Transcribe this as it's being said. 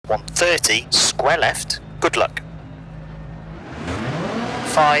130, square left, good luck.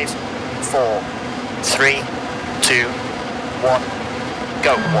 5, 4, 3, 2, 1,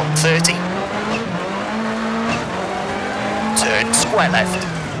 go 130. Turn square left.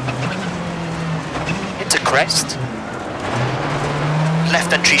 Into crest.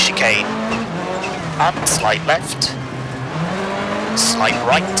 Left entry chicane. And slight left. Slight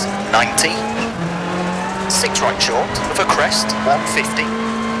right, 90. 6 right short of a crest,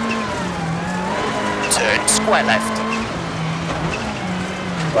 150. Turn square left.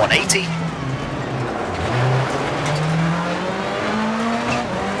 180.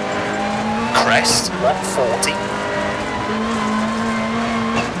 Crest, 140.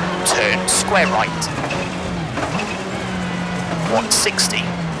 Turn square right. 160.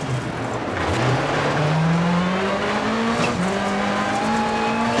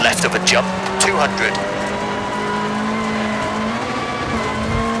 Left of a jump, 200.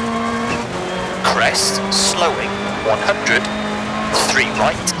 Crest, slowing, 100. 3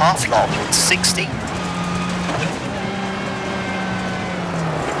 right, half long, 60.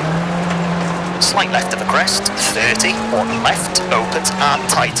 Slight left of a crest, 30. 1 left, opens and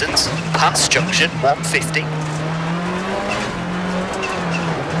tightens. Pass junction, 150.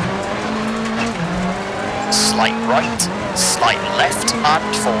 Slight right, slight left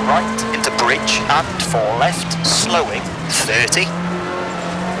and 4 right. Into bridge and 4 left, slowing, 30.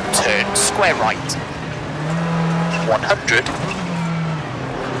 Turn square right. 100.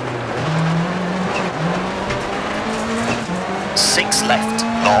 Six left,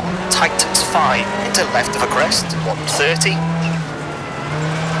 long, tightens 5, into left of a crest, 130.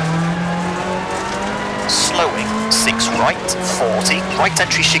 Slowing, 6 right, 40, right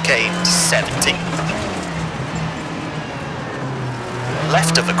entry chicane, 70.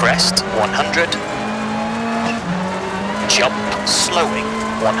 Left of the crest, 100. Jump, slowing,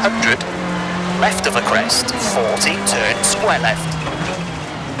 100. Left of a crest, 40, turn square left.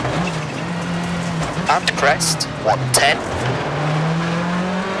 And crest, 110.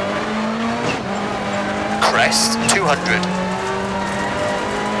 Crest, 200.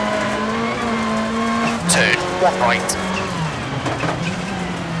 Turn 1 right.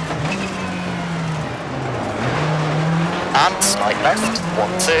 And slight left,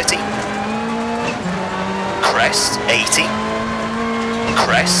 130. Crest, 80.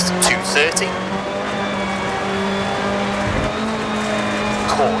 Crest, 230.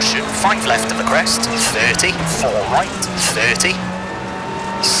 Caution, 5 left of the crest, 30. 4 right, 30.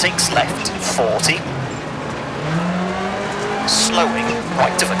 6 left, 40. Slowing,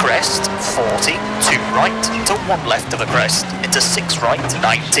 right of a crest, 40, 2 right, to 1 left of a crest, into 6 right,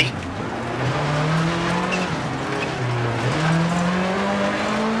 90.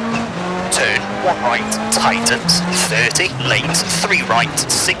 Turn 1 right, tightens, 30, late, 3 right,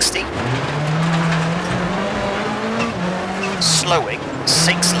 60. Slowing,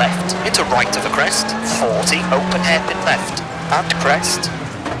 6 left, into right of a crest, 40, open hairpin left, and crest.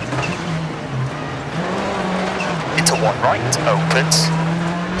 Into 1 right, opens.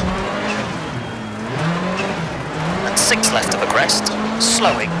 And 6 left of a crest,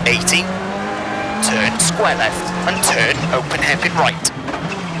 slowing, 80. Turn square left, and turn open hairpin right.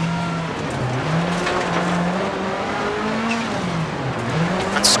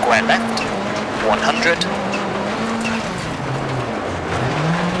 And square left, 100.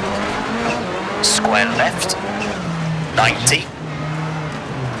 Square left, 90.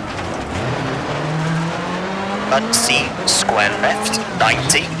 Unseen, square left,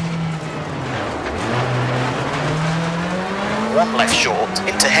 90. 1 left short,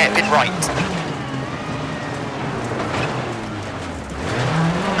 into hairpin right.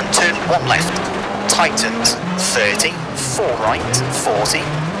 And turn 1 left, tightens, 30, 4 right, 40.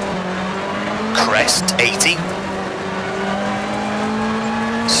 Crest, 80.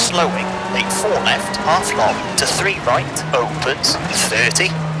 Slowing, late 4 left, half long, to 3 right, opens,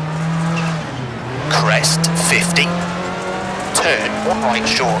 30. Crest, 50. Turn 1 right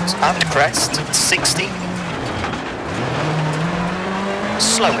short and crest, 60.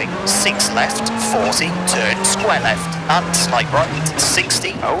 Slowing, 6 left, 40, turn square left and slight right,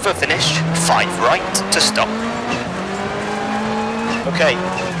 60. Over finish, 5 right to stop. Okay,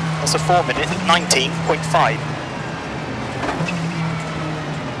 that's a 4 minute 19.5.